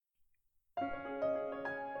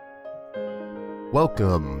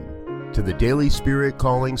Welcome to the Daily Spirit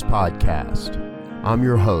Callings podcast. I'm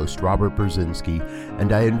your host, Robert Brzezinski,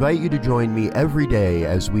 and I invite you to join me every day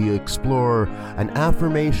as we explore an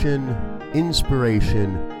affirmation,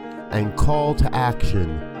 inspiration, and call to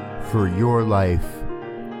action for your life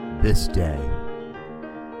this day.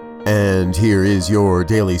 And here is your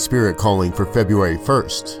Daily Spirit Calling for February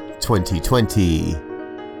 1st, 2020.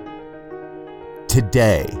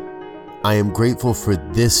 Today, I am grateful for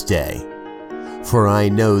this day, for I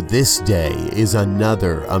know this day is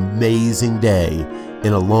another amazing day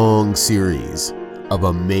in a long series of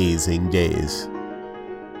amazing days.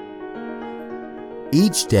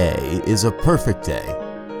 Each day is a perfect day.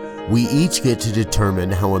 We each get to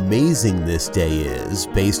determine how amazing this day is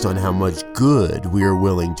based on how much good we are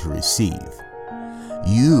willing to receive.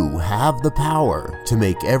 You have the power to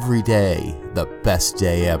make every day the best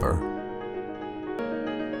day ever.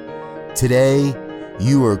 Today,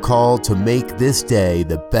 you are called to make this day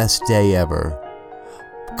the best day ever.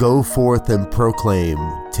 Go forth and proclaim,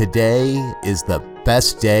 today is the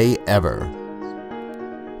best day ever.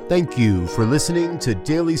 Thank you for listening to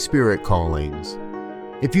Daily Spirit Callings.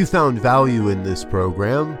 If you found value in this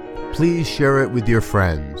program, please share it with your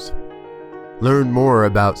friends. Learn more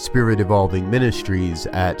about Spirit Evolving Ministries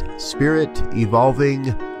at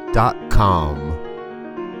spiritevolving.com.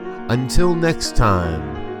 Until next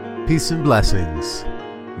time, peace and blessings.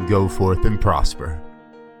 Go forth and prosper.